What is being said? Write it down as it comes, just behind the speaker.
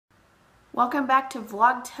Welcome back to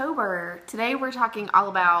Vlogtober. Today we're talking all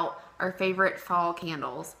about our favorite fall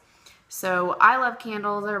candles. So I love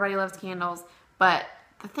candles, everybody loves candles, but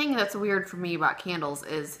the thing that's weird for me about candles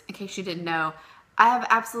is, in case you didn't know, I have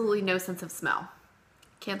absolutely no sense of smell.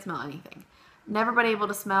 Can't smell anything. Never been able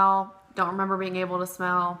to smell, don't remember being able to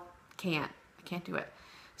smell, I can't do it.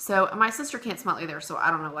 So my sister can't smell either, so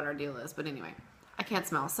I don't know what our deal is, but anyway, I can't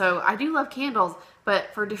smell. So I do love candles,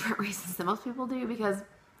 but for different reasons than most people do, because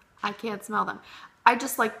I can't smell them. I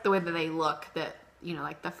just like the way that they look, that, you know,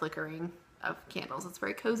 like the flickering of candles. It's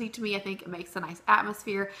very cozy to me. I think it makes a nice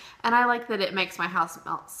atmosphere, and I like that it makes my house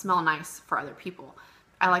smell nice for other people.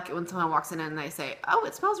 I like it when someone walks in and they say, "Oh,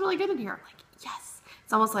 it smells really good in here." I'm like, yes.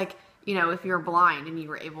 It's almost like, you know, if you're blind and you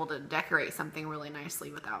were able to decorate something really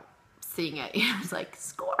nicely without seeing it. It's like,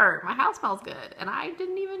 score, my house smells good, and I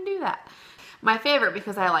didn't even do that. My favorite,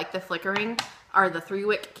 because I like the flickering, are the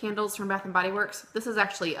 3-wick candles from Bath & Body Works. This is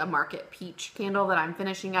actually a Market Peach candle that I'm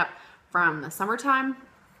finishing up from the summertime.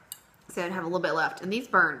 So I have a little bit left, and these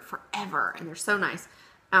burn forever, and they're so nice.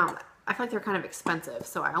 I feel like they're kind of expensive,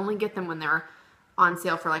 so I only get them when they're on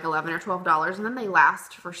sale for like $11 or $12, and then they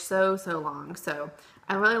last for so long. So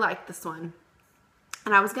I really like this one.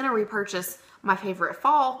 And I was going to repurchase my favorite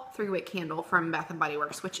fall 3-wick candle from Bath & Body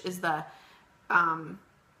Works, which is the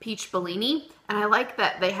Peach Bellini, and I like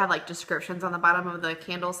that they have like descriptions on the bottom of the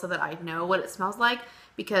candle so that I know what it smells like,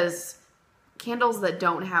 because candles that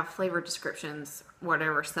don't have flavor descriptions,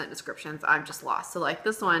 whatever scent descriptions, I'm just lost. So like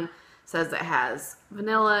this one says it has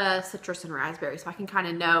vanilla, citrus, and raspberry, so I can kind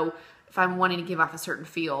of know if I'm wanting to give off a certain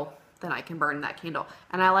feel, then I can burn that candle.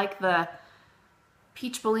 And I like the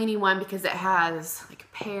Peach Bellini one because it has like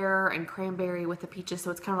pear and cranberry with the peaches, so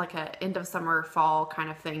it's kind of like a end of summer fall kind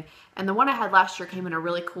of thing. And the one I had last year came in a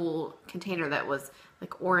really cool container that was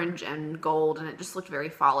like orange and gold, and it just looked very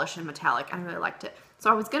fallish and metallic. I really liked it. So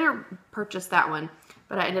I was gonna purchase that one,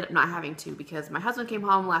 but I ended up not having to because my husband came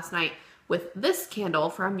home last night with this candle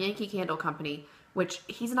from Yankee Candle Company, which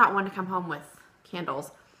he's not one to come home with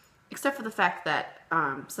candles, except for the fact that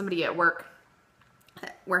somebody at work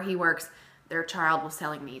where he works, their child was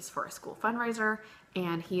selling these for a school fundraiser,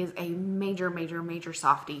 and he is a major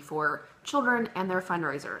softie for children and their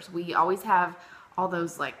fundraisers. We always have all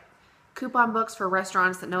those like coupon books for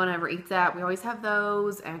restaurants that no one ever eats at. We always have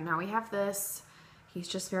those, and now we have this. He's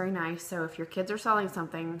just very nice. So if your kids are selling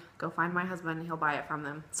something, go find my husband and he'll buy it from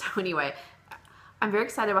them. So anyway, I'm very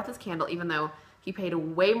excited about this candle, even though he paid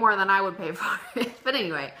way more than I would pay for it. But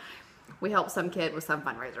anyway, we helped some kid with some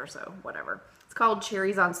fundraiser, so whatever. It's called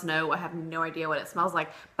Cherries on Snow. I have no idea what it smells like,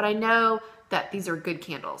 but I know that these are good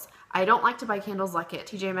candles. I don't like to buy candles like at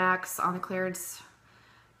TJ Maxx on the clearance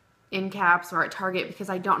end caps or at Target because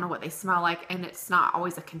I don't know what they smell like, and it's not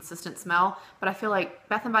always a consistent smell. But I feel like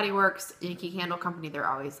Bath & Body Works, Yankee Candle Company, they're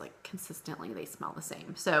always like consistently, they smell the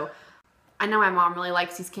same. So I know my mom really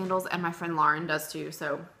likes these candles, and my friend Lauren does too,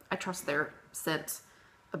 so I trust their scent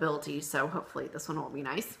ability, so hopefully this one will be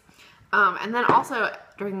nice. And then also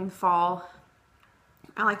during the fall,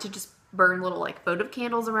 I like to just burn little like votive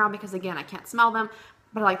candles around because, again, I can't smell them,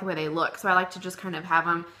 but I like the way they look. So I like to just kind of have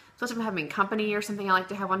them, especially if I'm having company or something, I like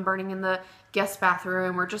to have one burning in the guest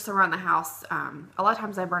bathroom or just around the house. A lot of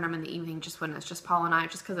times I burn them in the evening just when it's just Paul and I,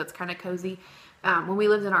 just because it's kind of cozy. When we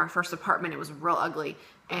lived in our first apartment, it was real ugly,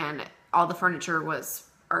 and all the furniture was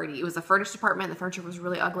it was a furnished apartment. The furniture was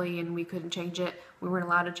really ugly, and we couldn't change it. We weren't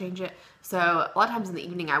allowed to change it. So a lot of times in the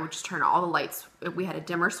evening, I would just turn all the lights. We had a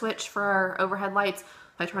dimmer switch for our overhead lights.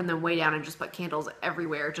 I turned them way down and just put candles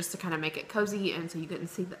everywhere just to kind of make it cozy, and so you couldn't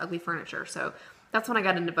see the ugly furniture. So that's when I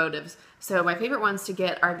got into votives. So my favorite ones to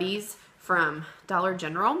get are these from Dollar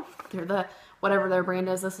General. They're whatever their brand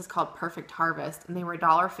is. This is called Perfect Harvest, and they were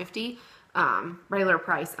 $1.50. Regular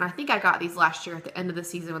price, and I think I got these last year at the end of the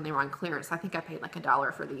season when they were on clearance. I think I paid like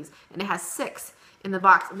 $1 for these, and it has 6 in the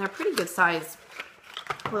box, and they're pretty good size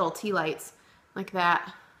little tea lights like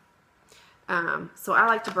that. So I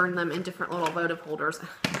like to burn them in different little votive holders.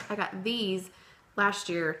 I got these last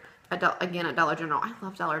year again at Dollar General. I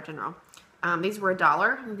love Dollar General. These were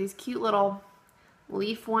 $1. These cute little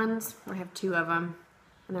leaf ones. I have 2 of them,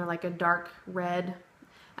 and they're like a dark red,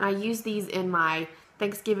 and I use these in my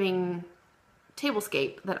Thanksgiving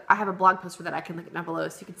tablescape. That I have a blog post for that I can link down below,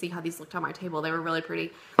 so you can see how these looked on my table. They were really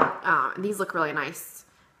pretty. And these look really nice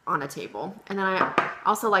on a table. And then I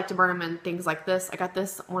also like to burn them in things like this. I got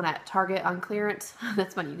this one at Target on clearance.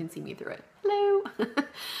 That's funny, you can see me through it. Hello.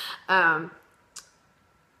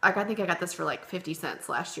 I think I got this for like 50 cents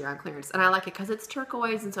last year on clearance, and I like it because it's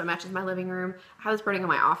turquoise, and so it matches my living room. I have this burning in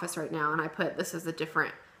my office right now, and I put this as this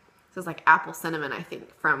is like apple cinnamon, I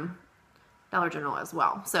think, from Dollar General as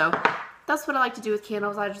well. So that's what I like to do with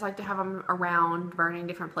candles. I just like to have them around, burning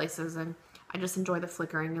different places, and I just enjoy the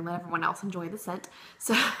flickering and let everyone else enjoy the scent.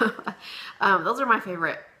 So those are my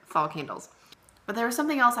favorite fall candles. But there was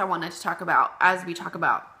something else I wanted to talk about as we talk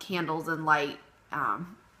about candles and light.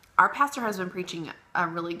 Our pastor has been preaching a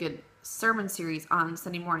really good sermon series on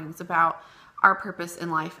Sunday mornings about our purpose in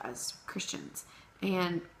life as Christians.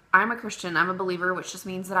 And I'm a Christian, I'm a believer, which just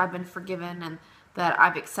means that I've been forgiven and that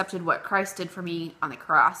I've accepted what Christ did for me on the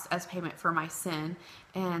cross as payment for my sin.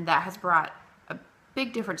 And that has brought a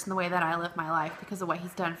big difference in the way that I live my life because of what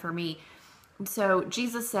he's done for me. And so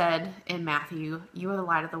Jesus said in Matthew, "You are the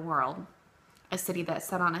light of the world. A city that's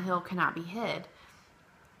set on a hill cannot be hid."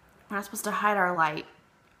 We're not supposed to hide our light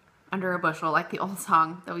under a bushel, like the old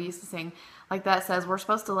song that we used to sing. Like that says, we're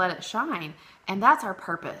supposed to let it shine. And that's our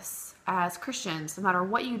purpose as Christians. No matter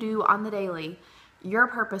what you do on the daily, your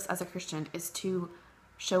purpose as a Christian is to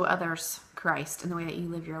show others Christ in the way that you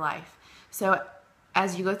live your life. So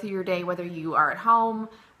as you go through your day, whether you are at home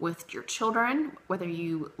with your children, whether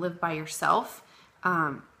you live by yourself,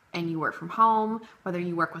 and you work from home, whether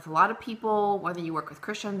you work with a lot of people, whether you work with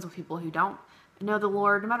Christians, with people who don't know the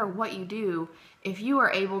Lord, no matter what you do, if you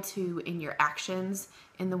are able to, in your actions,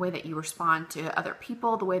 in the way that you respond to other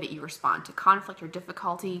people, the way that you respond to conflict or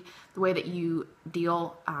difficulty, the way that you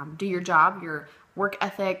do your job, your work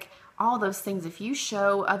ethic, all those things, if you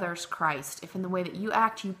show others Christ, if in the way that you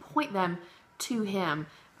act, you point them to him,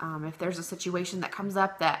 if there's a situation that comes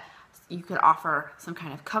up that you could offer some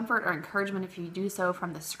kind of comfort or encouragement if you do so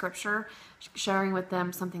from the scripture, sharing with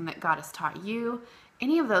them something that God has taught you.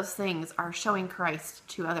 Any of those things are showing Christ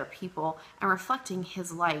to other people and reflecting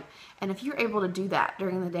his light. And if you're able to do that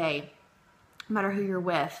during the day, no matter who you're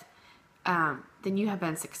with, then you have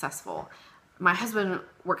been successful. My husband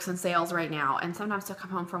works in sales right now, and sometimes he'll come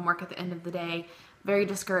home from work at the end of the day very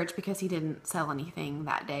discouraged because he didn't sell anything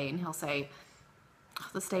that day. And he'll say, "Oh,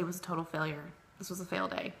 this day was a total failure. This was a fail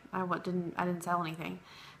day. I didn't sell anything."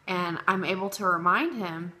 And I'm able to remind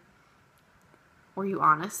him, were you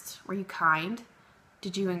honest? Were you kind?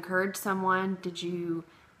 Did you encourage someone? Did you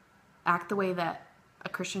act the way that a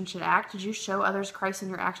Christian should act? Did you show others Christ in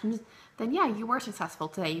your actions? Then yeah, you were successful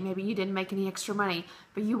today. Maybe you didn't make any extra money,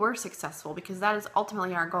 but you were successful, because that is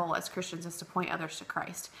ultimately our goal as Christians, is to point others to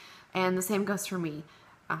Christ. And the same goes for me.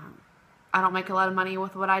 I don't make a lot of money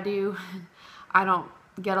with what I do. I don't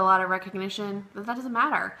get a lot of recognition, but that doesn't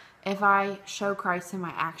matter. If I show Christ in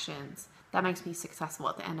my actions, that makes me successful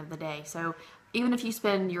at the end of the day. So even if you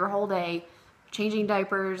spend your whole day changing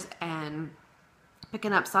diapers and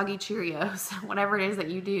picking up soggy Cheerios, whatever it is that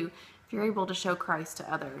you do, if you're able to show Christ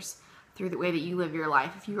to others through the way that you live your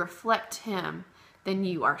life, if you reflect him, then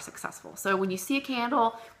you are successful. So when you see a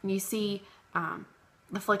candle, when you see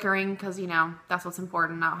the flickering, because that's what's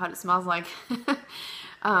important, not what it smells like,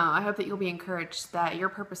 I hope that you'll be encouraged that your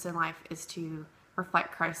purpose in life is to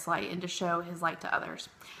reflect Christ's light and to show his light to others.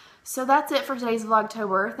 So that's it for today's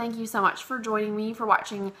Vlogtober. Thank you so much for joining me, for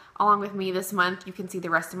watching along with me this month. You can see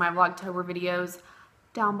the rest of my Vlogtober videos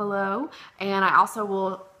down below. And I also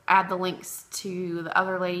will add the links to the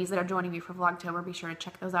other ladies that are joining me for Vlogtober. Be sure to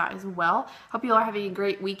check those out as well. Hope you all are having a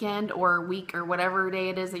great weekend or week or whatever day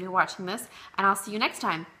it is that you're watching this. And I'll see you next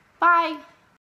time. Bye!